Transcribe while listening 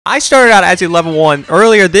I started out as a level 1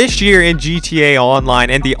 earlier this year in GTA Online,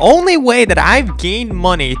 and the only way that I've gained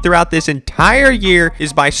money throughout this entire year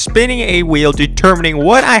is by spinning a wheel, determining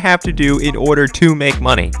what I have to do in order to make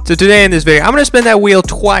money. So today in this video, I'm going to spin that wheel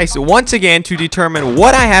twice, once again, to determine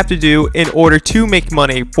what I have to do in order to make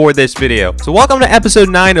money for this video. So welcome to episode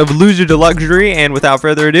 9 of Loser to Luxury, and without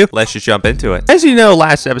further ado, let's just jump into it. As you know,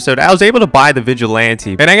 last episode, I was able to buy the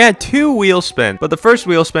Vigilante, and I got 2 wheel spins, but the first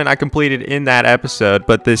wheel spin I completed in that episode,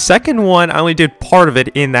 but the second one, I only did part of it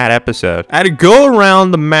in that episode. I had to go around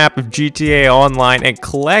the map of GTA Online and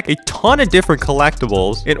collect a ton of different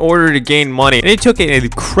collectibles in order to gain money, and it took an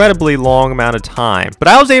incredibly long amount of time, but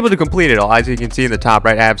I was able to complete it all. As you can see in the top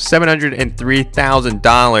right, I have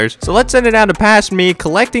 $703,000, so let's send it down to past me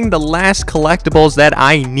collecting the last collectibles that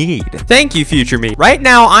I need. Thank you, future me. Right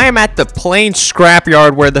now, I am at the Plain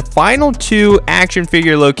Scrapyard where the final 2 action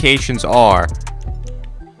figure locations are.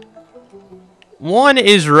 One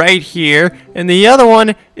is right here, and the other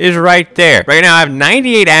one is right there. Right now, I have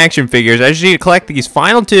 98 action figures. I just need to collect these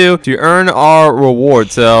final 2 to earn our reward.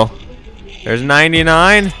 So, there's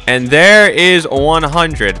 99, and there is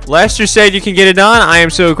 100. Lester said you can get it done. I am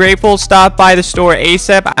so grateful. Stop by the store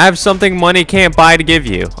ASAP. I have something money can't buy to give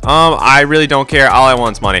you. I really don't care. All I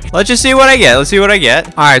want is money. Let's just see what I get. Let's see what I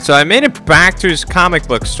get. All right, so I made it back to his comic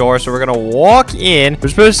book store, so we're going to walk in. We're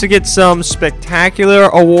supposed to get some spectacular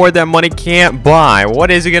award that money can't buy. What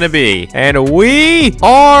is it going to be? And we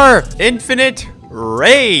are Infinite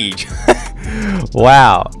Rage.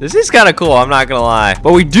 Wow, this is kind of cool, I'm not gonna lie.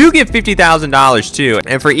 But we do get $50,000 too,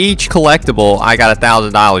 and for each collectible I got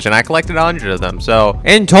 $1,000, and I collected 100 of them. So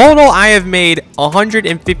in total I have made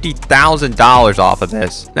 $150,000 off of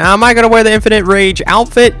this. Now, am I gonna wear the Infinite Rage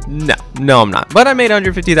outfit? No, I'm not. But I made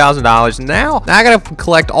 $150,000. Now I gotta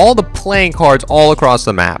collect all the playing cards all across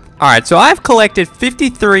the map. Alright, so I've collected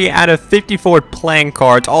 53 out of 54 playing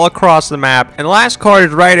cards all across the map, and the last card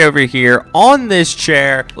is right over here on this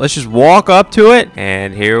chair. Let's just walk up to it,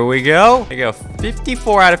 and here we go. There you go,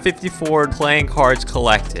 54 out of 54 playing cards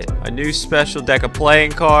collected. A new special deck of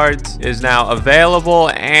playing cards is now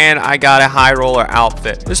available, and I got a high roller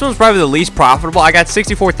outfit. This one's probably the least profitable. I got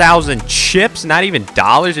 64,000 chips, not even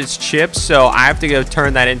dollars, it's chips, so I have to go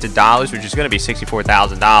turn that into dollars, which is going to be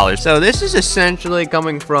 $64,000. So this is essentially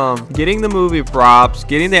coming from getting the movie props,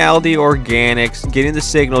 getting the LD organics, getting the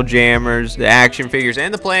signal jammers, the action figures,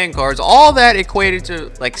 and the playing cards. All that equated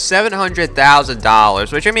to like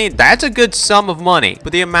 $700,000, which, I mean, that's a good sum of money.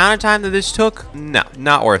 But the amount of time that this took, no,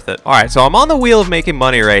 not worth it. All right, so I'm on the wheel of making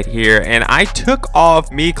money right here, and I took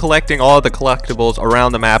off me collecting all the collectibles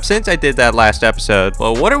around the map since I did that last episode.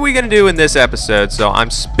 Well, what are we going to do in this episode? So I'm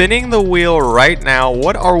spinning the wheel right now.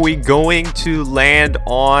 What are we going to land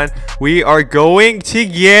on? We are going to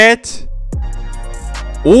get...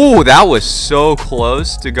 Ooh, that was so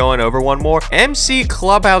close to going over one more. MC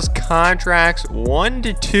Clubhouse contracts 1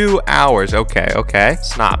 to 2 hours. Okay.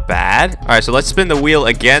 It's not bad. All right, so let's spin the wheel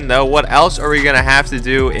again, though. What else are we going to have to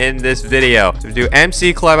do in this video? So we do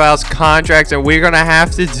MC Clubhouse contracts, and we're going to have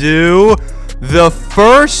to do the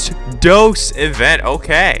first dose event.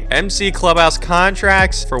 Okay, MC Clubhouse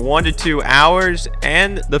contracts for 1 to 2 hours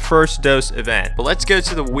and the first dose event. But let's go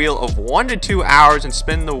to the wheel of 1 to 2 hours and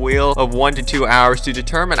spin the wheel of 1 to 2 hours to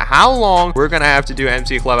determine how long we're gonna have to do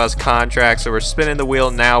MC Clubhouse contracts. So we're spinning the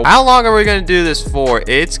wheel now. How long are we gonna do this for?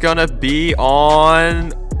 It's gonna be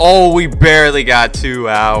on... Oh, we barely got 2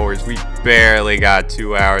 hours. We barely got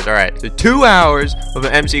 2 hours. All right, so 2 hours of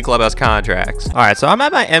MC Clubhouse contracts. All right, so I'm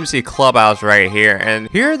at my MC Clubhouse right here, and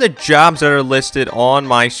here are the jobs that are listed on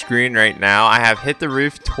my screen right now. I have Hit the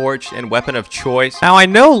Roof, Torch, and Weapon of Choice. Now, I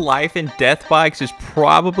know Life and Death Bikes is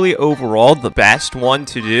probably overall the best one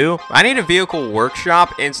to do. I need a vehicle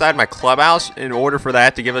workshop inside my clubhouse in order for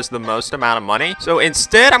that to give us the most amount of money. So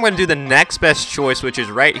instead, I'm going to do the next best choice, which is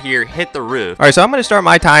right here, Hit the Roof. All right, so I'm going to start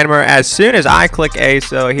my timer as soon as I click A.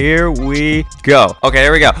 So here we go. Okay,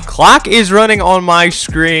 here we go. Clock is running on my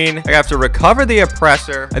screen. I have to recover the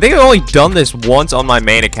oppressor. I think I've only done this once on my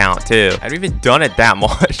main account too. I haven't even done it that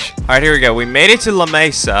much. All right, here we go. We made it to La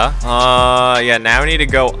Mesa. Yeah, now we need to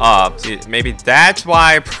go up. See, maybe that's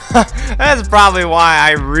why. That's probably why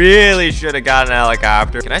I really should have gotten a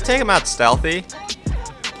helicopter. Can I take him out stealthy?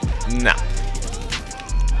 No,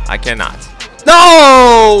 I cannot.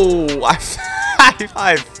 No!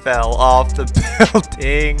 I fell off the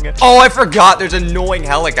building. Oh, I forgot there's annoying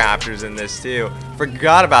helicopters in this too.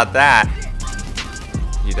 Forgot about that.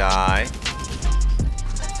 You die.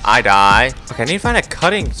 I die. Okay, I need to find a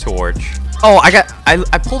cutting torch. Oh,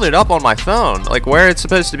 I pulled it up on my phone, like where it's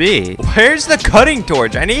supposed to be. Where's the cutting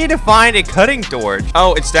torch? I need to find a cutting torch.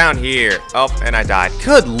 Oh, it's down here. Oh, and I died.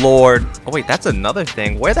 Good Lord. Oh, wait, that's another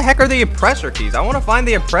thing. Where the heck are the oppressor keys? I want to find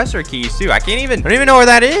the oppressor keys too. I don't even know where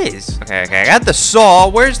that is. Okay, I got the saw.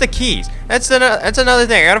 Where's the keys? That's another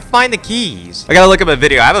thing. I gotta find the keys. I gotta look up a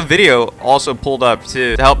video. I have a video also pulled up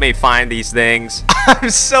to help me find these things. I'm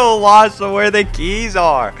so lost on where the keys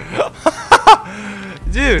are.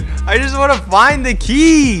 Dude, I just want to find the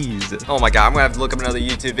keys. Oh my god, I'm gonna have to look up another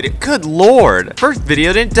YouTube video. Good Lord. First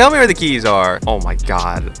video didn't tell me where the keys are. Oh my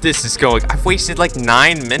god. This is going. I've wasted like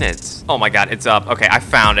 9 minutes. Oh my god, it's up. Okay, I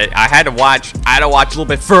found it. I had to watch a little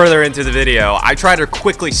bit further into the video. I tried to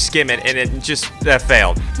quickly skim it and it just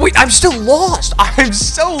failed. Wait, I'm still lost. I'm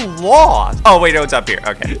so lost. Oh wait, no, it's up here.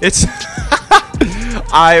 Okay. It's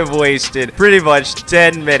I've wasted pretty much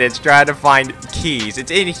 10 minutes trying to find keys.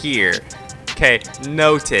 It's in here. Okay,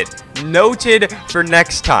 noted for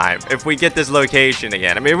next time if we get this location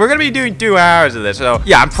again. I mean, we're gonna be doing 2 hours of this, so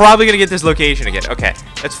yeah, I'm probably gonna get this location again. Okay,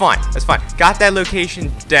 that's fine. Got that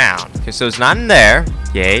location down. Okay, so it's not in there.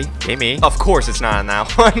 Yay me. Of course it's not in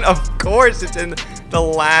that one. Of course it's in the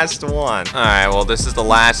last one. All right, well, this is the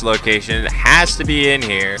last location. It has to be in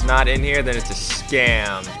here. If not in here, then it's a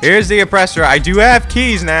scam. Here's the oppressor. I do have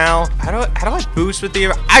keys now. How do I boost with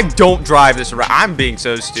the... I don't drive this around. I'm being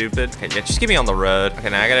so stupid. Okay, yeah, just get me on the road. Okay,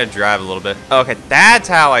 now I gotta drive a little bit. Okay, that's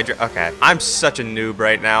how I drive. Okay, I'm such a noob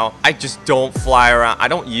right now. I just don't fly around. I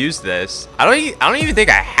don't use this. I don't even think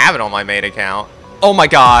I have it on my main account. Oh my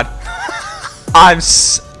god.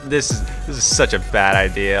 This is such a bad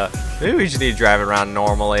idea. Maybe we just need to drive it around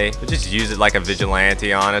normally. We'll just use it like a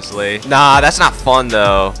vigilante, honestly. Nah, that's not fun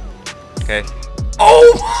though. Okay.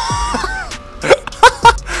 Oh!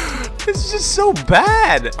 This is just so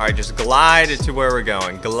bad. All right, just glide to where we're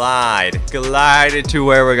going. Glide to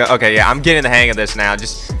where we're going. Okay, yeah, I'm getting the hang of this now.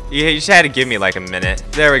 You just had to give me like a minute.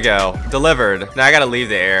 There we go. Delivered. Now I gotta leave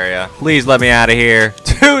the area. Please let me out of here.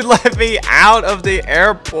 Dude, let me out of the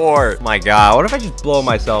airport. My god, what if I just blow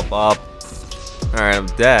myself up? All right, I'm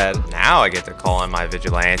dead. Now I get to call in my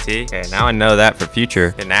vigilante. Okay, now I know that for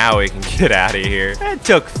future. And now we can get out of here. That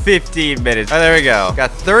took 15 minutes. Oh, there we go.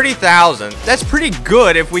 Got 30,000. That's pretty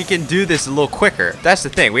good if we can do this a little quicker. That's the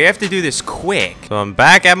thing. We have to do this quick. So I'm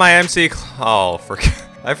back at my MC. Oh,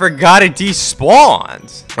 I forgot it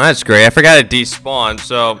despawned. That's great. I forgot it despawned.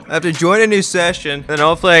 So I have to join a new session. Then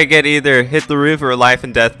hopefully I get either hit the roof or life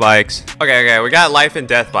and death bikes. Okay. We got life and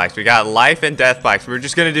death bikes. We're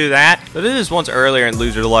just going to do that. So I did this once earlier in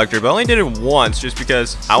Loser Luxury, but I only did it once just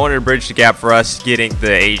because I wanted to bridge the gap for us getting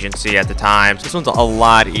the agency at the time. This one's a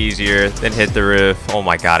lot easier than hit the roof. Oh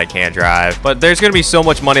my god, I can't drive. But there's going to be so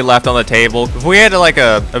much money left on the table. If we had like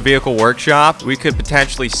a vehicle workshop, we could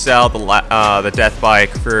potentially sell the death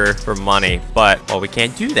bike for money, but well, we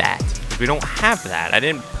can't do that. We don't have that. I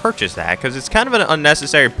didn't purchase that because it's kind of an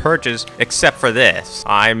unnecessary purchase except for this.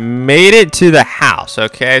 I made it to the house.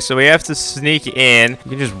 Okay, so we have to sneak in. You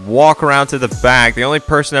can just walk around to the back. The only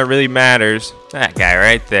person that really matters, that guy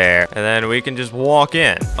right there, and then we can just walk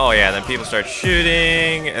in. Oh yeah, then people start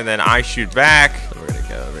shooting and then I shoot back. So we're gonna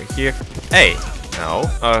go over here. Hey. No.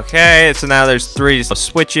 Okay, so now there's 3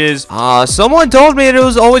 switches. Someone told me it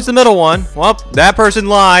was always the middle one. Well, that person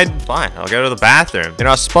lied. Fine, I'll go to the bathroom. You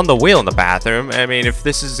know, I spun the wheel in the bathroom. I mean, if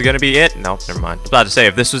this is gonna be it, no, never mind. I was about to say,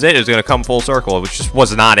 if this was it was gonna come full circle, which just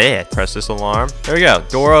was not it. Press this alarm. There we go,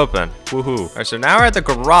 door open. Woohoo. All right, so now we're at the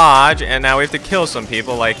garage, and now we have to kill some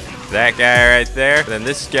people, like that guy right there. And then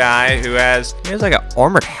this guy who has like an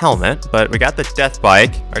armored helmet, but we got the death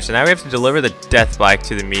bike. All right, so now we have to deliver the death bike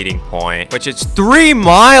to the meeting point, which it's 3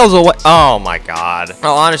 miles away. Oh my god.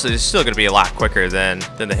 Oh, honestly, this is still gonna be a lot quicker than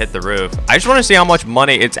the hit the roof. I just want to see how much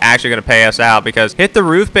money it's actually gonna pay us out, because hit the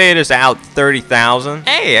roof paid us out 30,000.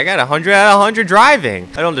 Hey, I got 100 out of 100 driving.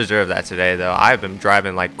 I don't deserve that today though. I've been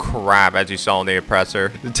driving like crap, as you saw in the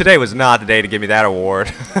oppressor. Today was not the day to give me that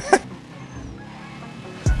award.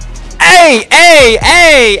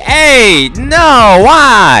 Hey, no,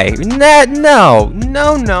 why? No.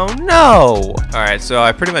 All right, so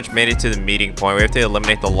I pretty much made it to the meeting point. We have to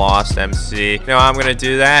eliminate the lost MC. You know how I'm gonna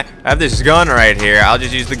do that? I have this gun right here. I'll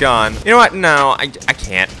just use the gun. You know what? No, I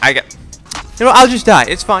can't. You know, I'll just die.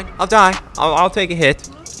 It's fine. I'll die. I'll take a hit.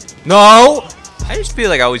 No! I just feel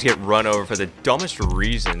like I always get run over for the dumbest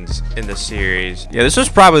reasons in the series. Yeah, this was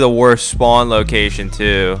probably the worst spawn location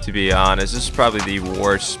too, to be honest. This is probably the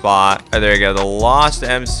worst spot. Oh, there you go. The lost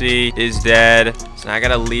MC is dead. So now I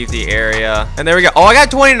gotta leave the area. And there we go. Oh, I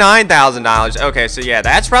got $29,000. Okay, so yeah,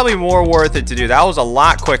 that's probably more worth it to do. That was a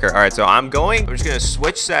lot quicker. All right, so I'm just gonna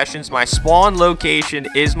switch sessions. My spawn location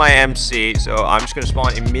is my MC, so I'm just gonna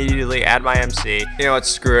spawn immediately, add my MC. You know what,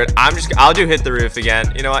 screw it. I'll do hit the roof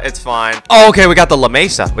again. You know what, it's fine. Oh, okay, we got the La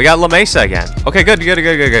Mesa. We got La Mesa again. Okay, good.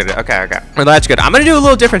 Okay. Well, that's good. I'm gonna do a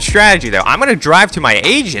little different strategy though. I'm gonna drive to my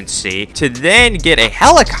agency to then get a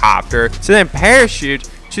helicopter to then parachute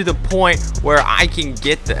to the point where I can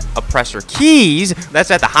get the oppressor keys.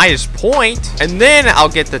 That's at the highest point. And then I'll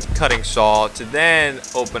get the cutting saw to then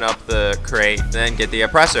open up the crate, then get the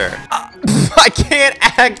oppressor. I can't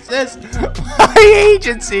access my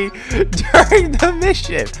agency during the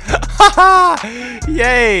mission.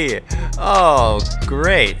 Yay. Oh,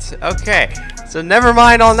 great. Okay. So never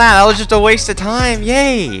mind on that. That was just a waste of time.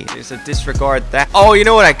 Yay. Just disregard that. Oh, you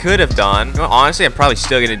know what I could have done? You know, honestly, I'm probably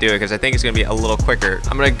still going to do it because I think it's going to be a little quicker.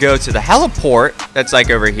 I'm going to go to the heliport that's like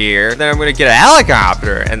over here. Then I'm going to get a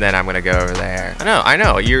helicopter and then I'm going to go over there. I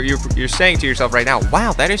know. You're saying to yourself right now,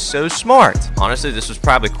 wow, that is so smart. Honestly, this was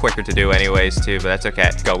probably quicker to do anyways too, but that's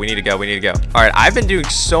okay. Go. We need to go. All right. I've been doing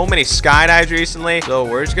so many skydives recently. So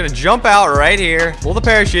we're just going to jump out right here, pull the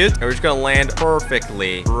parachute, and we're just going to land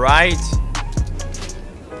perfectly right.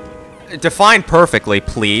 Define perfectly,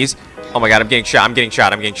 please. Oh my god, I'm getting shot.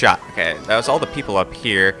 Okay, that was all the people up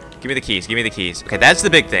here. Give me the keys. Okay, that's the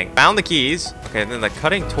big thing. Found the keys. Okay, then the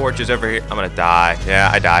cutting torch is over here. I'm gonna die. Yeah,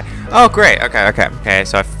 I die. Oh, great. Okay,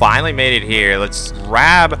 so I finally made it here. Let's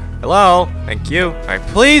grab. Hello. Thank you. All right,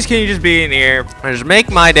 please, can you just be in here? Just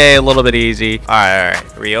make my day a little bit easy. All right.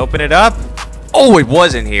 Reopen it up. Oh, it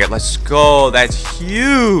was in here. Let's go. That's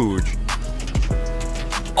huge.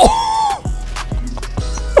 Oh.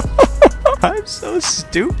 I'm so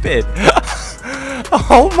stupid.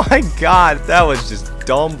 Oh my god, that was just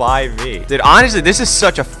dumb by me. Dude, honestly, this is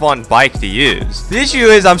such a fun bike to use. The issue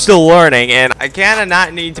is I'm still learning, and I kind of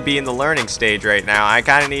not need to be in the learning stage right now. I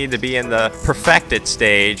kind of need to be in the perfected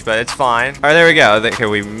stage, but it's fine. All right, there we go. Okay,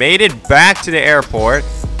 we made it back to the airport.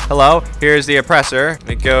 Hello, here's the oppressor. Let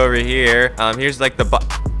me go over here. Here's like the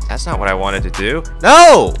That's not what I wanted to do.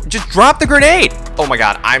 No! Just drop the grenade! Oh my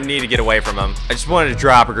god, I need to get away from him. I just wanted to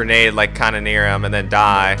drop a grenade like kind of near him and then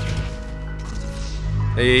die.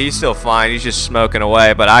 He's still fine. He's just smoking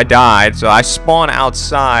away, but I died, so I spawn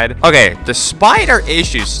outside. Okay, despite our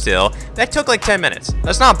issues still, that took like 10 minutes.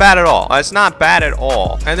 That's not bad at all.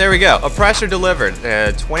 And there we go. Oppressor delivered.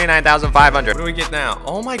 29,500. What do we get now?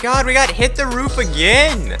 Oh my god, we got hit the roof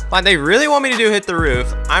again. Like, they really want me to do hit the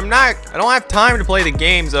roof. I don't have time to play the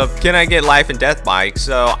games of can I get life and death bikes,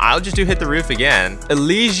 so I'll just do hit the roof again.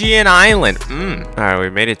 Elysian Island. All right, we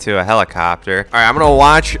made it to a helicopter. All right, I'm gonna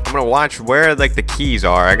watch where like the keys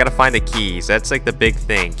are. I gotta find the keys. That's like the big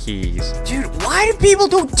thing, keys. Dude, why do people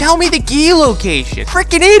don't tell me the key location?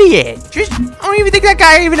 Freaking idiot. I don't even think that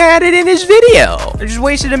guy even had it in his video. I just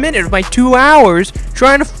wasted a minute of my 2 hours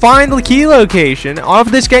trying to find the key location off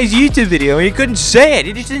this guy's YouTube video, and he couldn't say it.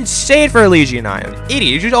 He just didn't say it for Elysian Island.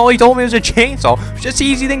 Idiot. All he told me was a chainsaw. It's just an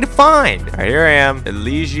easy thing to find. All right, here I am,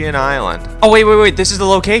 Elysian Island. Oh, wait. This is the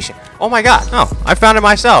location. Oh my god. Oh, I found it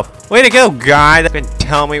myself. Way to go, guy. That didn't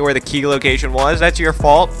tell me where the key location was. That's your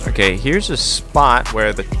fault. Okay, here's a spot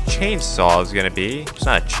where the chainsaw is gonna be. It's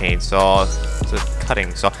not a chainsaw. It's a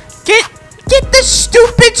cutting saw. Get the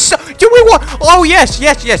stupid saw. Do we want? Oh yes.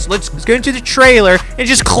 Let's go into the trailer and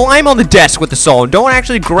just climb on the desk with the saw. Don't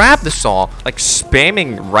actually grab the saw. Like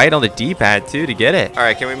spamming right on the D-pad too to get it. All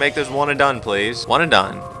right, can we make this one and done, please? One and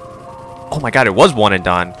done. Oh my god, it was one and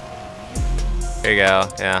done. There you go.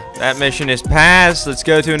 Yeah, that mission is passed. Let's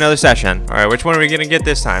go to another session. All right, which one are we gonna get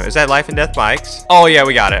this time? Is that life and death bikes? Oh yeah,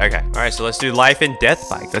 we got it. Okay. All right, so let's do life and death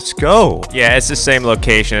bike. Let's go. Yeah, it's the same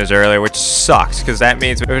location as earlier, which sucks because that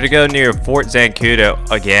means we have to go near Fort Zancudo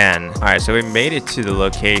again. All right, so we made it to the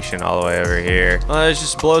location all the way over here. Well, let's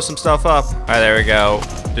just blow some stuff up. All right, there we go.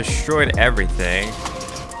 Destroyed everything.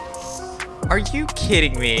 Are you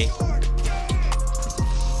kidding me?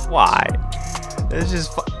 Why? It's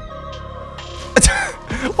just fun.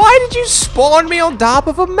 Why did you spawn me on top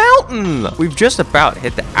of a mountain? We've just about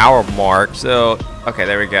hit the hour mark. So, okay,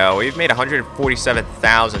 there we go. We've made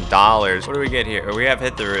 $147,000. What do we get here? We have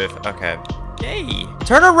hit the roof. Okay. Yay.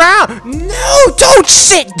 Turn around. No, don't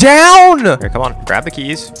sit down. Here, come on. Grab the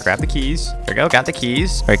keys. There we go. Got the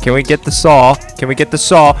keys. All right, can we get the saw?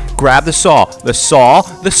 Grab the saw. The saw.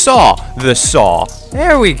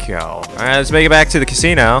 There we go. All right, let's make it back to the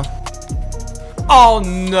casino. Oh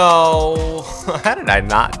no! How did I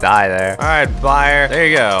not die there? All right, buyer. There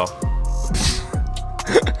you go.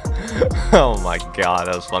 Oh my god,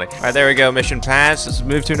 that was funny. All right, there we go. Mission passed. Let's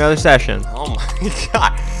move to another session. Oh my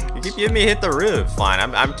god. You keep giving me hit the roof. Fine,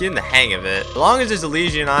 I'm getting the hang of it. As long as it's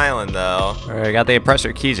Elysian Island, though. All right, I got the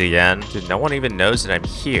oppressor keys again. Dude, no one even knows that I'm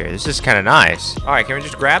here. This is kind of nice. All right, can we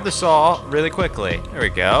just grab the saw really quickly? There we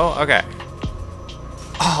go. Okay.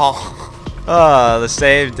 Oh, the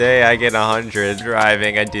same day I get 100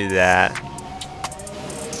 driving, I do that.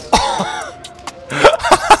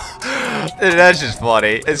 That's just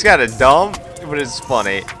funny. It's kind of dumb, but it's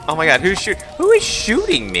funny. Oh my god, who is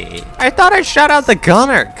shooting me? I thought I shot out the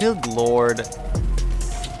gunner. Good lord.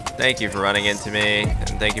 Thank you for running into me,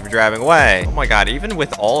 and thank you for driving away. Oh my god, even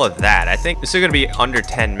with all of that, I think this is gonna be under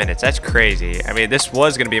 10 minutes. That's crazy. I mean, this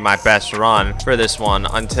was gonna be my best run for this one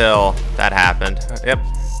until that happened. Yep,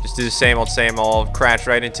 just do the same old, crash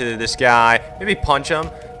right into this guy, maybe punch him.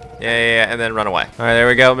 Yeah, and then run away. All right, there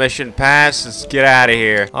we go. Mission passed. Let's get out of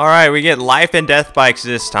here. All right, we get life and death bikes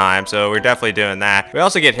this time, so we're definitely doing that. We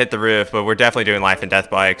also get hit the roof, but we're definitely doing life and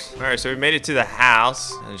death bikes. All right, so we made it to the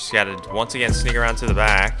house. I just got to, once again, sneak around to the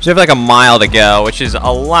back. We have like a mile to go, which is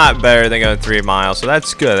a lot better than going 3 miles, so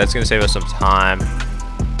that's good. That's going to save us some time.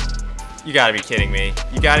 You got to be kidding me.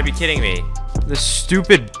 You got to be kidding me. This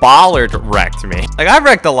stupid bollard wrecked me. Like, I've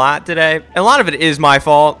wrecked a lot today, and a lot of it is my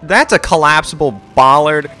fault. That's a collapsible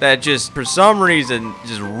bollard that just, for some reason,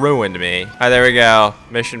 just ruined me. All right, there we go.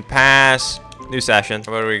 Mission pass. New session.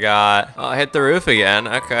 What do we got? Oh, hit the roof again.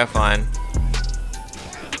 Okay, fine.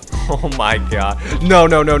 Oh my god. No.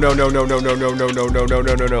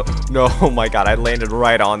 Oh my god, I landed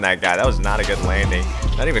right on that guy. That was not a good landing.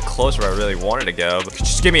 Not even close where I really wanted to go. But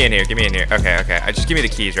just get me in here. Get me in here. Okay. Just give me the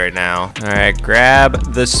keys right now. All right,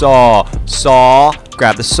 grab the saw.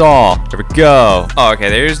 Grab the saw. There we go. Oh, okay,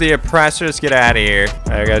 there's the oppressor. Let's get out of here.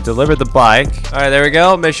 All right, I gotta deliver the bike. All right, there we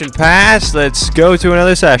go. Mission passed. Let's go to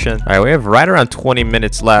another session. All right, we have right around 20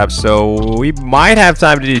 minutes left, so we might have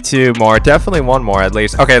time to do 2 more. Definitely 1 more at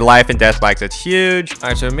least. Okay, life and death bikes. That's huge. All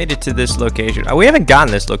right, so we made it to this location. Oh, we haven't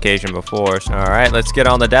gotten this location before. So, all right, let's get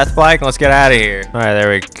on the death bike and let's get out of here. All right, there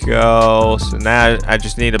we go. So now I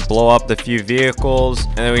just need to blow up the few vehicles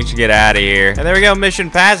and then we should get out of here. And there we go. Mission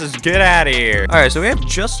passed. Let's get out of here. All right, so we have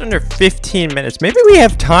just under 15 minutes. Maybe we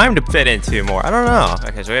have time to fit in 2 more. I don't know.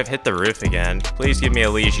 Okay, so we have hit the roof again. Please give me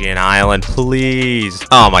Elysian Island, please.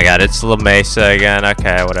 Oh my god, it's La Mesa again.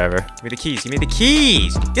 Okay, whatever. Give me the keys. Give me the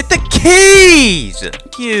keys. Get the keys.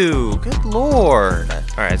 Thank you. Good lord. All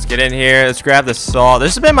right, let's get in here. Let's grab the saw.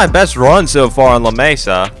 This has been my best run so far on La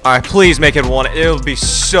Mesa. All right, please make it 1. It would be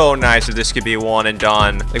so nice if this could be 1 and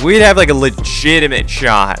done. Like, we'd have like a legitimate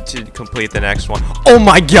shot to complete the next one. Oh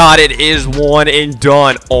my god, it is 1 and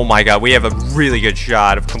done. Oh my god, we have a really good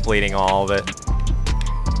shot of completing all of it.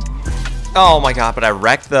 Oh my god, but I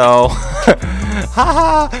wrecked though.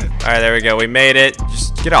 Haha. All right, there we go. We made it.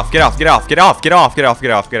 Just get off. Okay. All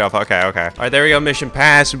right, there we go. Mission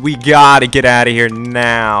passed. We gotta get out of here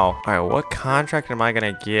now. All right, what contract am I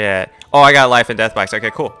gonna get? Oh, I got life and death bikes.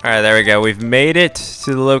 Okay, cool. All right, there we go. We've made it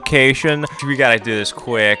to the location. We gotta do this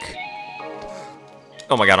quick.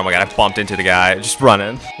 Oh my god, I bumped into the guy. Just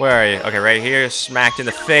running. Where are you? Okay, right here. Smacked in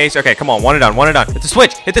the face. Okay, come on. 1 and done. Hit the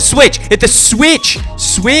switch. Hit the switch.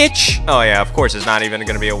 Switch. Oh yeah, of course it's not even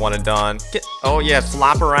gonna be a 1 and done. Oh yeah,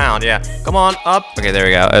 flop around. Yeah. Come on, up. Okay, there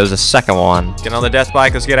we go. It was the second one. Get on the death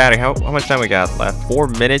bike. Let's get out of here. How much time we got left? 4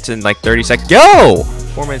 minutes and like 30 seconds. Go!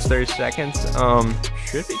 4 minutes, 30 seconds.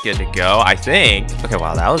 Should be good to go, I think. Okay,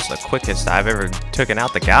 wow, that was the quickest I've ever taken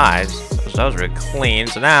out the guys. That was really clean.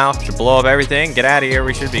 So now, should blow up everything, get out of here,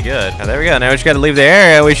 we should be good. Now, there we go. Now we just got to leave the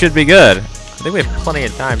area, we should be good. I think we have plenty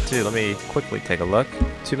of time, too. Let me quickly take a look.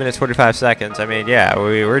 2 minutes, 45 seconds. I mean, yeah,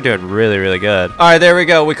 we're doing really, really good. All right, there we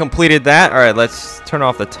go. We completed that. All right, let's turn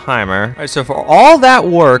off the timer. All right, so for all that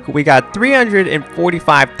work, we got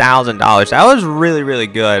 $345,000. That was really, really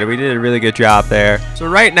good. We did a really good job there. So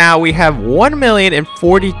right now, we have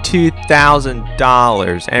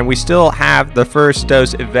 $1,042,000, and we still have the first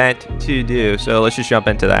dose event to do. So let's just jump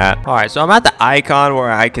into that. All right, so I'm at the icon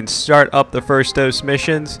where I can start up the first dose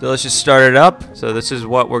missions. So let's just start it up. So this is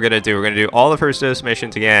what we're gonna do. We're gonna do all the first dose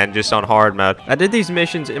missions again, just on hard mode. I did these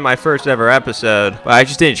missions in my first ever episode, but I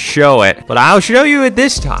just didn't show it. But I'll show you it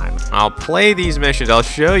this time. I'll play these missions. I'll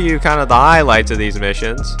show you kind of the highlights of these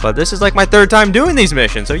missions. But this is like my 3rd time doing these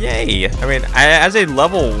missions, so yay. I mean, as a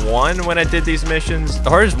level 1 when I did these missions, the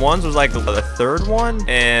hardest ones was like the 3rd one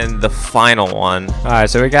and the final one. All right,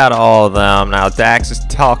 so we got all of them. Now Dax is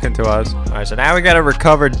talking to us. All right, so now we gotta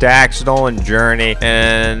recover Dax's stolen journey,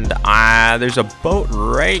 and there's a boat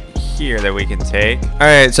right here that we can take. All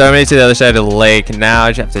right, so I made it to the other side of the lake. Now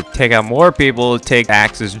I just have to take out more people, take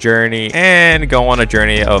Dax's journey, and go on a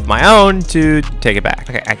journey of my own to take it back.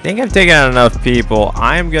 Okay, I think I've taken out enough people.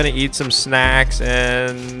 I'm gonna eat some snacks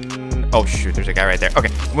and... oh shoot, there's a guy right there. Okay,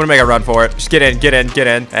 I'm gonna make a run for it. Just get in,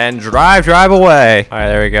 and drive away. All right,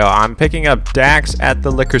 there we go. I'm picking up Dax at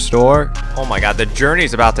the liquor store. Oh my god, the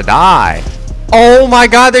journey's about to die. Oh my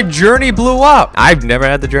god, the journey blew up. I've never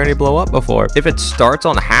had the journey blow up before. If it starts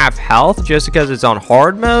on half health just because it's on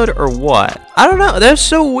hard mode or what? I don't know. That's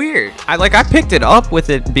so weird. I picked it up with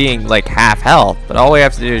it being like half health, but all we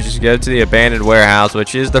have to do is just go to the abandoned warehouse,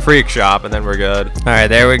 which is the freak shop, and then we're good. All right,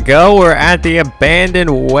 there we go. We're at the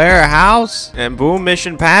abandoned warehouse, and boom,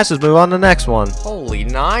 mission passes. Move on to the next one. Holy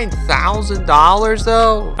 $9,000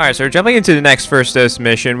 though. All right, so we're jumping into the next first dose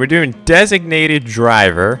mission. We're doing designated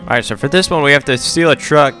driver. All right, so for this one, we have to steal a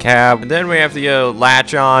truck cab, and then we have to go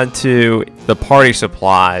latch on to the party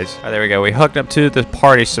supplies. All right, there we go. We hooked up to the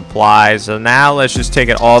party supplies. So now let's just take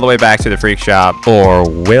it all the way back to the freak shop. Or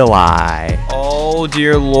will I? Oh,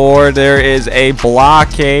 dear Lord. There is a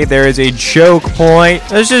blockade. There is a choke point.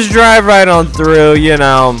 Let's just drive right on through, you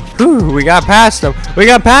know. Whew, we got past them. We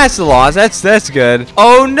got past the laws. That's good.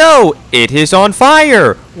 Oh, no. It is on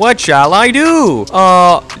fire. What shall I do?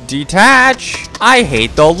 Detach. I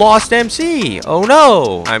hate the Lost MC. Oh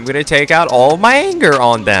no. I'm gonna take out all of my anger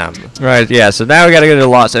on them. Right, yeah, so now we gotta go to the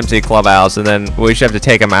Lost MC clubhouse, and then we should have to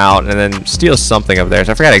take them out and then steal something up there.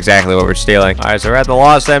 So I forgot exactly what we're stealing. All right, so we're at the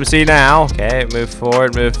Lost MC now. Okay, move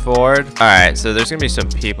forward, move forward. All right, so there's gonna be some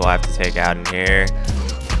people I have to take out in here.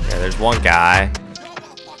 Yeah, there's one guy.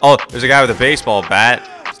 Oh, there's a guy with a baseball bat.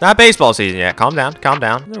 It's not baseball season yet. Calm down, calm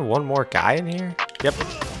down. Is there one more guy in here? Yep.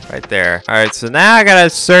 Right there. All right, so now I gotta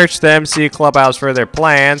search the MC Clubhouse for their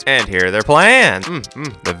plans, and here are their plans.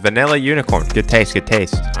 The vanilla unicorn. Good taste, good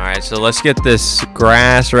taste. All right, so let's get this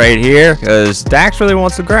grass right here, because Dax really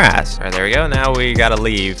wants the grass. All right, there we go. Now we gotta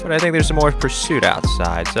leave, but I think there's some more pursuit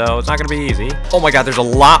outside, so it's not gonna be easy. Oh my god, there's a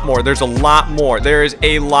lot more. There's a lot more. There is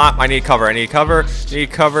a lot. I need cover. I need cover. I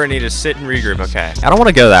need cover. I need to sit and regroup. Okay. I don't want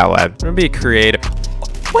to go that way. I'm gonna be creative.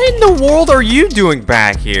 What in the world are you doing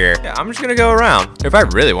back here? Yeah, I'm just gonna go around. If I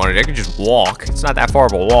really wanted, I could just walk. It's not that far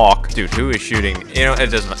of a walk. Dude, who is shooting? You know,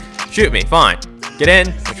 it doesn't. Shoot me, fine. Get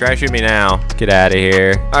in. Try to shoot me now. Get out of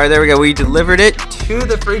here. All right, there we go. We delivered it to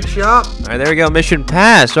the freak shop. All right, there we go. Mission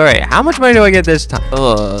passed. All right, how much money do I get this time?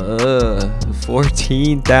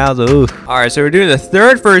 14,000. All right, so we're doing the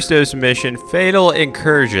third first dose mission, Fatal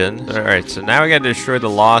Incursion. All right, so now we got to destroy the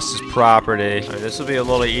Lost's property. All right, this will be a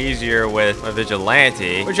little easier with my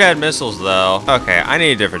vigilante, which had missiles though. Okay, I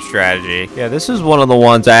need a different strategy. Yeah, this is one of the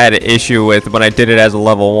ones I had an issue with when I did it as a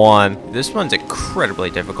level 1. This one's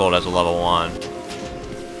incredibly difficult as a level 1.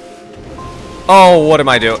 Oh, what am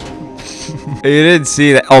I doing? You didn't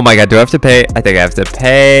see that. Oh my god, do I have to pay? I think I have to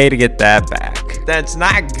pay to get that back. That's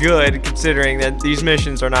not good, considering that these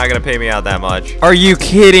missions are not going to pay me out that much. Are you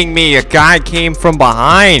kidding me? A guy came from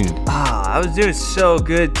behind. I was doing so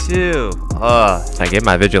good, too. I get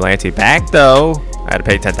my vigilante back, though. I had to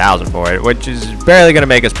pay 10,000 for it, which is barely going to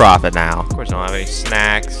make us profit now. Of course, I don't have any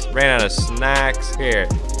snacks. Ran out of snacks. Here.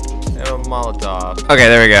 A Molotov. Okay,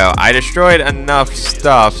 there we go. I destroyed enough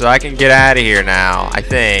stuff so I can get out of here now, I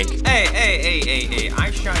think. Hey. I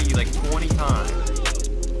shot you like 20 times.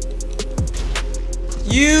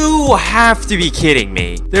 You have to be kidding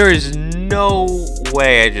me. There is no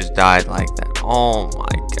way I just died like that. Oh my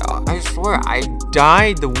god. I swear, I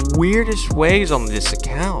died the weirdest ways on this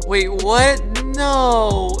account. Wait, what?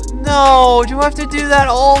 No. Do I have to do that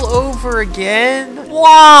all over again?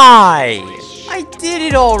 Why? I did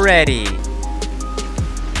it already.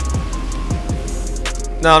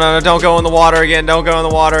 No, don't go in the water again. Don't go in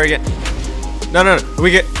the water again. No.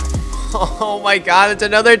 We get... Oh my god, it's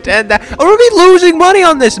another 10,000. I'm gonna be losing money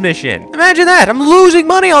on this mission. Imagine that. I'm losing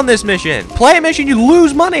money on this mission. Play a mission, you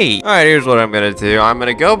lose money. All right, here's what I'm gonna do. I'm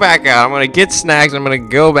gonna go back out. I'm gonna get snacks. I'm gonna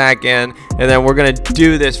go back in, and then we're gonna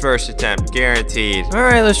do this first attempt, guaranteed. All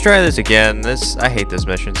right, let's try this again. I hate this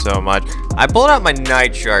mission so much. I pulled out my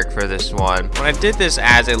Night Shark for this one. When I did this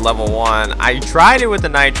as a level 1, I tried it with the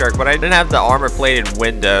Night Shark, but I didn't have the armor-plated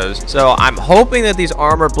windows. So I'm hoping that these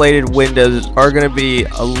armor-plated windows are gonna be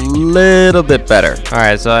a little bit better. All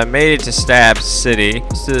right, so I made it to Stab City.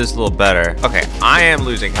 Let's do this a little better. Okay, I am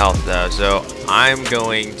losing health though, so I'm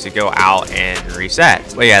going to go out and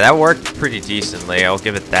reset. But yeah, that worked pretty decently. I'll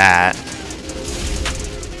give it that.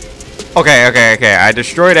 Okay. I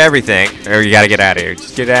destroyed everything. Oh, you gotta get out of here.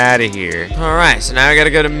 Just get out of here. All right, so now I gotta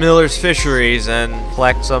go to Miller's Fisheries and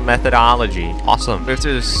collect some methodology. Awesome. We have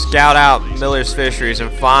to scout out Miller's Fisheries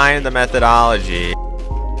and find the methodology.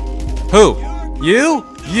 Who? You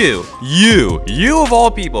of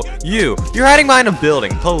all people. You're hiding behind a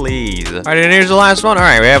building, please. All right, and here's the last one. All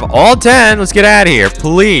right, we have all 10. Let's get out of here,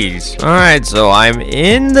 please. All right, so I'm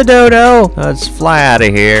in the dodo. Let's fly out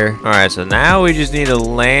of here. All right, so now we just need to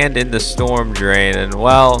land in the storm drain, and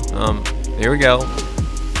well, here we go.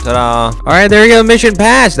 Ta-da. All right, there we go. Mission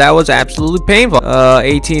passed. That was absolutely painful.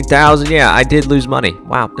 18,000. Yeah, I did lose money.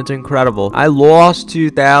 Wow, that's incredible. I lost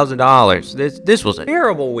 $2,000. This was a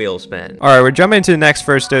terrible wheel spin. All right, we're jumping into the next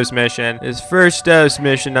first dose mission. This first dose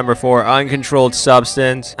mission number 4, uncontrolled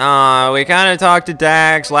substance. We kind of talked to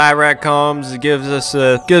Dax. Lab rat comes, gives us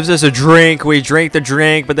a drink. We drink the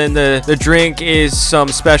drink, but then the drink is some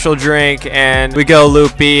special drink, and we go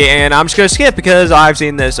loopy. And I'm just gonna skip because I've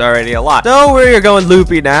seen this already a lot. So we're going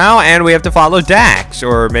loopy now, and we have to follow Dax,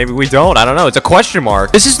 or maybe we don't. I don't know. It's a question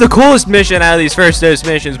mark. This is the coolest mission out of these first dose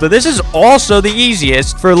missions, but this is also the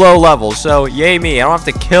easiest for low levels. So yay me. I don't have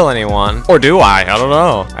to kill anyone, or do I? I don't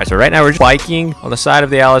know. All right, so right now we're just biking on the side of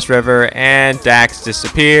the Alice River, and Dax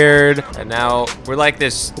disappeared, and now we're like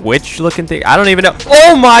this witch-looking thing. I don't even know.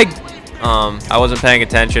 Oh my. I wasn't paying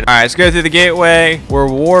attention. All right, let's go through the gateway. We're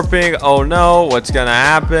warping. Oh no, what's gonna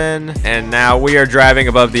happen? And now we are driving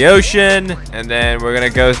above the ocean, and then we're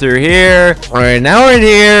gonna go through here. All right, now we're in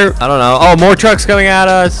here. I don't know. Oh, more trucks coming at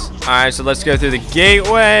us. All right, so let's go through the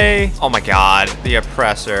gateway. Oh my God, the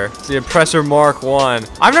Oppressor. It's the Oppressor Mark 1.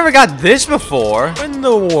 I've never got this before. What in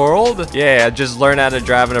the world? Yeah, I just learned how to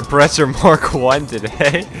drive an Oppressor Mark 1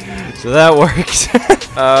 today. So that works.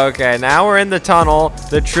 Okay, now we're in the tunnel,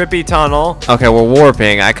 the trippy tunnel. Okay, we're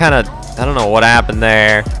warping. I don't know what happened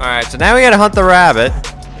there. All right, so now we gotta hunt the rabbit.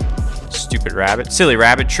 Stupid rabbit. Silly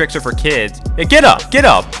rabbit. Tricks are for kids. Hey, get up. Get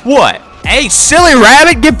up. What? Hey, silly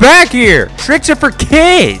rabbit, get back here. Tricks are for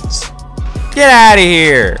kids. Get out of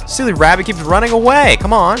here. Silly rabbit keeps running away.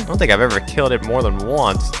 Come on. I don't think I've ever killed it more than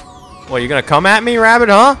once. What, you gonna come at me, rabbit,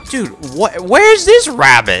 huh? Dude, what? Where's this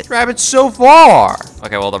rabbit? Rabbit's so far.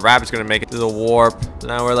 Okay, well, the rabbit's gonna make it to the warp.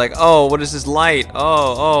 Now we're like, oh, what is this light?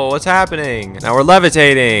 Oh, what's happening? Now we're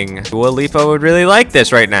levitating. Dua Lipa would really like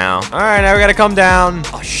this right now. All right, now we gotta come down.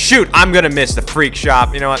 Oh, shoot, I'm gonna miss the freak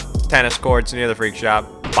shop. You know what? Tennis courts near the freak shop.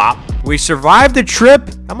 Bop. We survived the trip.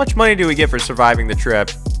 How much money do we get for surviving the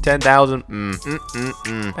trip? 10,000.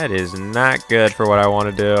 That is not good for what I want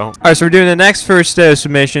to do. All right, so we're doing the next first dose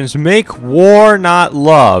missions. Make war, not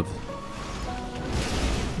love.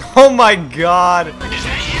 Oh my God.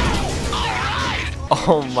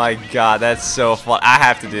 Oh my God, that's so fun. I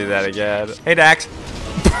have to do that again. Hey, Dax.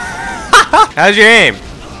 How's your aim?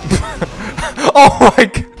 Oh my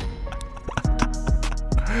God.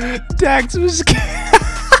 Dax was scared.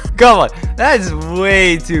 Come on, that's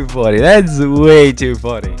way too funny. That's way too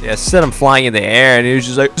funny. Yeah, set him flying in the air, and he was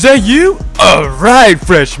just like, "Is that you? All right,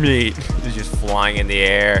 fresh meat." He's just flying in the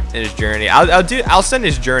air in his journey. I'll send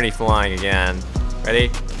his journey flying again.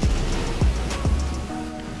 Ready?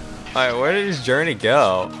 All right, where did his journey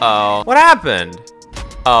go? Oh, what happened?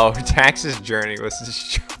 Oh, Dax's journey was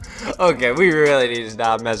destroyed. Okay, we really need to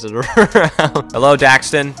stop messing around. Hello,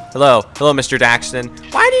 Daxton. Hello, Mr. Daxton.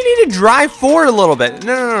 Why do you need to drive forward a little bit?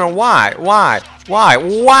 No. Why?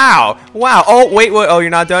 Wow. Oh, wait. Oh,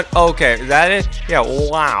 you're not done? Okay, is that it? Yeah,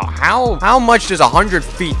 wow. How much does 100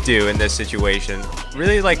 feet do in this situation?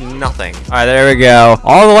 Really, like nothing. All right, there we go.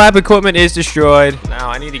 All the lab equipment is destroyed. Now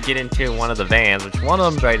I need to get into one of the vans, which one of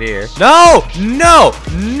them's right here. No. You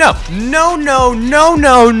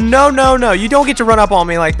don't get to run up on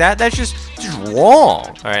me like that. That's just wrong.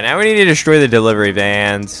 All right, now we need to destroy the delivery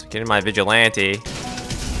vans. Get in my vigilante.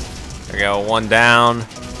 There we go, one down.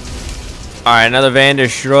 All right, another van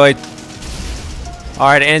destroyed. All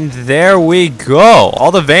right, and there we go. All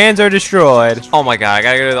the vans are destroyed. Oh my God, I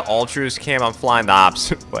gotta go to the Ultras camp. I'm flying the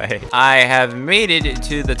opposite way. I have made it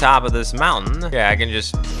to the top of this mountain. Yeah, I can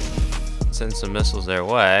just send some missiles their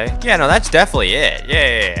way. Yeah, no, that's definitely it.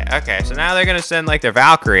 Yeah. Okay, so now they're gonna send like their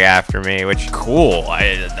Valkyrie after me, which cool.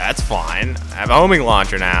 That's fine. I have a homing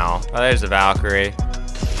launcher now. Oh, there's the Valkyrie.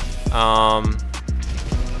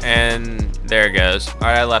 And there it goes. All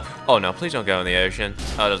right, I left. Oh no, please don't go in the ocean.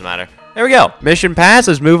 Oh, it doesn't matter. There we go. Mission passed.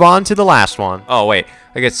 Let's move on to the last one. Oh, wait.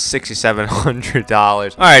 I get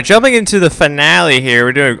 $6,700. All right, jumping into the finale here.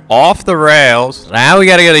 We're doing off the rails. Now we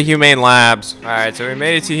got to go to Humane Labs. All right, so we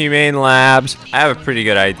made it to Humane Labs. I have a pretty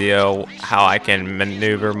good idea how I can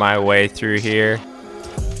maneuver my way through here.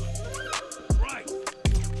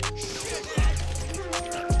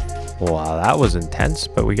 Wow, that was intense,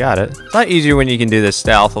 but we got it. It's not easier when you can do this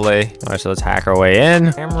stealthily. All right, so let's hack our way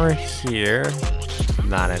in. Camera here.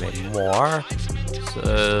 Not anymore.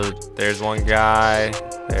 So there's one guy.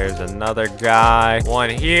 There's another guy. One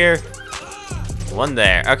here. One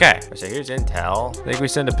there. Okay. So here's intel. I think we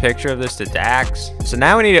send a picture of this to Dax. So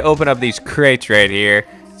now we need to open up these crates right here.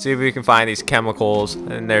 See if we can find these chemicals.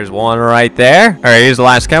 And there's one right there. All right, here's the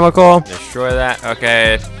last chemical. Destroy that.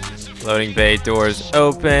 Okay. Loading bay doors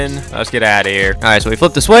open. Let's get out of here. All right, so we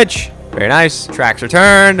flip the switch. Very nice. Tracks are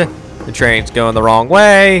turned. The train's going the wrong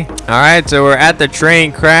way. All right, so we're at the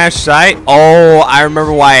train crash site. Oh, I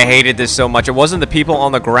remember why I hated this so much. It wasn't the people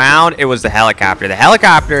on the ground. It was the helicopter. The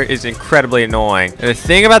helicopter is incredibly annoying. And the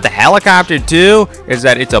thing about the helicopter, too, is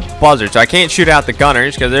that it's a buzzard. So I can't shoot out the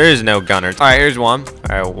gunners because there is no gunners. All right, here's one.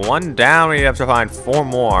 All right, one down. We have to find 4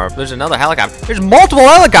 more. There's another helicopter. There's multiple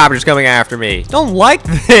helicopters coming after me. Don't like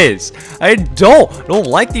this. I don't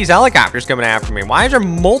like these helicopters coming after me. Why is there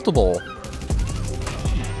multiple?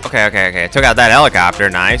 Okay. I took out that helicopter.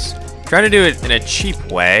 Nice. Trying to do it in a cheap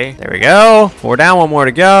way. There we go. 4 down, 1 more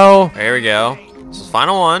to go. There we go. This is the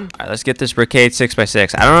final one. All right, let's get this Brickade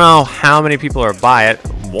 6x6. I don't know how many people are by it.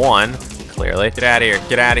 1, clearly. Get out of here.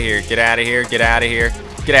 Get out of here. Get out of here. Get out of here.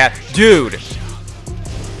 Get out. Dude.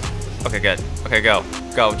 Okay, good. Okay, go.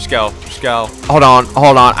 Go. Just go. Just go. Hold on.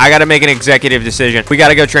 I got to make an executive decision. We got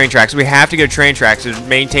to go train tracks. We have to go train tracks to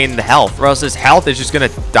maintain the health, or else this health is just going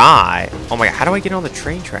to die. Oh my God. How do I get on the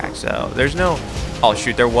train tracks, though? There's no... Oh,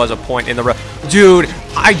 shoot. There was a point in the road. Dude,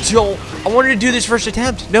 I wanted to do this first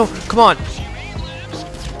attempt. No, come on.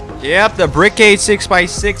 Yep, the Brickade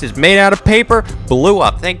 6x6 is made out of paper. Blew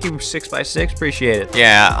up. Thank you, 6x6. Appreciate it.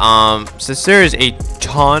 Yeah, since there is a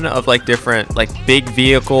ton of like different like big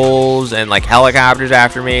vehicles and like helicopters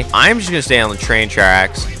after me, I'm just gonna stay on the train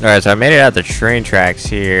tracks. All right, so I made it out the train tracks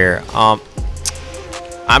here.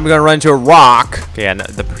 I'm gonna run into a rock. Okay, yeah, no,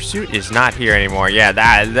 the pursuit is not here anymore. Yeah,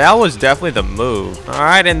 that was definitely the move. All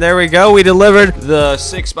right, and there we go. We delivered the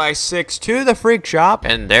 6x6 to the freak shop,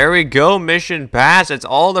 and there we go. Mission pass. It's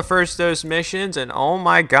all the first dose missions, and oh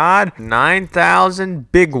my God,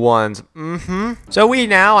 9,000 big ones. So we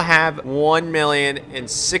now have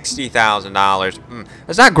 $1,060,000.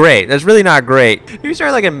 That's not great. That's really not great. You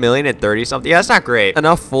start like $1,030,000 something. Yeah, that's not great.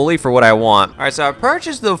 Enough fully for what I want. All right, so I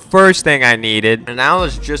purchased the first thing I needed, and now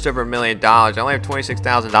it's just over $1 million. I only have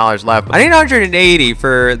 $26,000 left. I need 180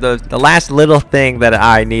 for the last little thing that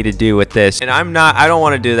I need to do with this. And I don't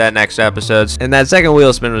want to do that next episode. And that second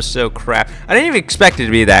wheel spin was so crap. I didn't even expect it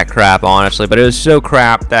to be that crap, honestly, but it was so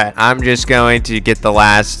crap that I'm just going to get the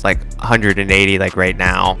last like 180 like right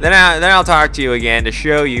now. Then I'll talk to you again to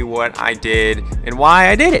show you what I did and why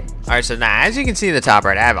I did it. All right, so now as you can see in the top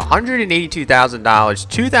right, I have $182,000,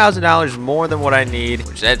 $2,000 more than what I need,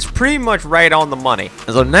 which that's pretty much right on the money.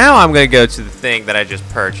 And so now I'm gonna go to the thing that I just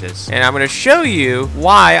purchased, and I'm gonna show you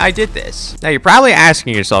why I did this. Now you're probably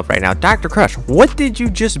asking yourself right now, Dr. Crush, what did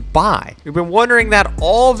you just buy? You've been wondering that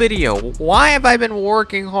all video. Why have I been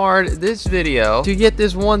working hard this video to get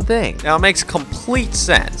this one thing? Now it makes complete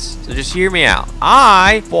sense. So just hear me out.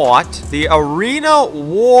 I bought the Arena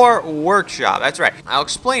War Workshop. That's right. I'll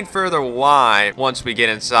explain further why once we get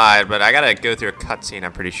inside, but I gotta go through a cutscene,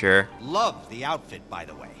 I'm pretty sure. Love the outfit, by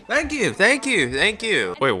the way. Thank you.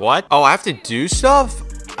 Wait, what? Oh, I have to do stuff?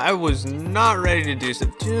 I was not ready to do stuff.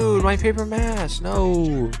 Dude, my paper mask,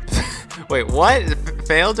 no. Wait, what?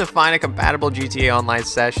 Failed to find a compatible GTA Online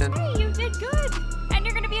session? Hey, you did good. And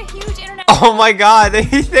you're gonna be a huge internet... Oh my God, they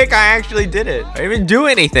think I actually did it. I didn't even do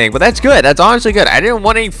anything, but that's good. That's honestly good. I didn't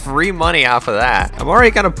want any free money off of that. I'm already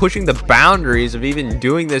kind of pushing the boundaries of even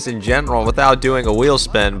doing this in general without doing a wheel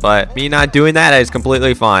spin, but me not doing that is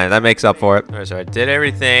completely fine. That makes up for it. All right, so I did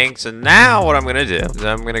everything. So now what I'm gonna do is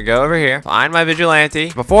I'm gonna go over here, find my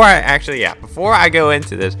vigilante. Before I go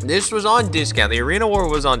into this was on discount. The Arena War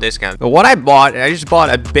was on discount. But what I just bought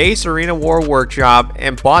a base Arena War Workshop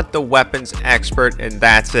and bought the Weapons Expert, and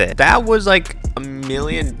that's it. That was like $1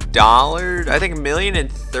 million. I think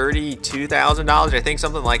 $1,032,000. I think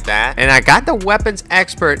something like that. And I got the Weapons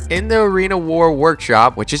Expert in the Arena War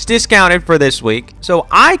Workshop, which is discounted for this week, so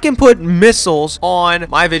I can put missiles on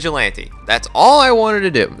my vigilante. That's all I wanted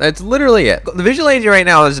to do. That's literally it. The vigilante right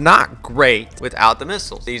now is not great without the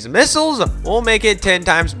missiles. These missiles will make it 10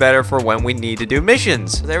 times better for when we need to do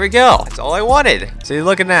missions. So there we go. That's all I wanted. See,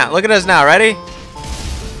 look at that. Look at us now. Ready?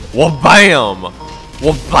 Well, bam.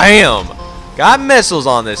 Well, bam. Got missiles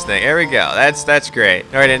on this thing. There we go. That's great.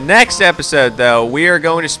 All right, in the next episode, though, we are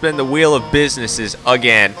going to spin the wheel of businesses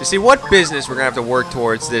again to see what business we're going to have to work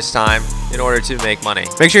towards this time in order to make money.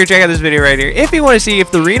 Make sure you check out this video right here if you want to see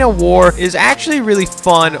if the Arena War is actually really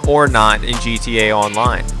fun or not in GTA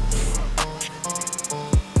Online.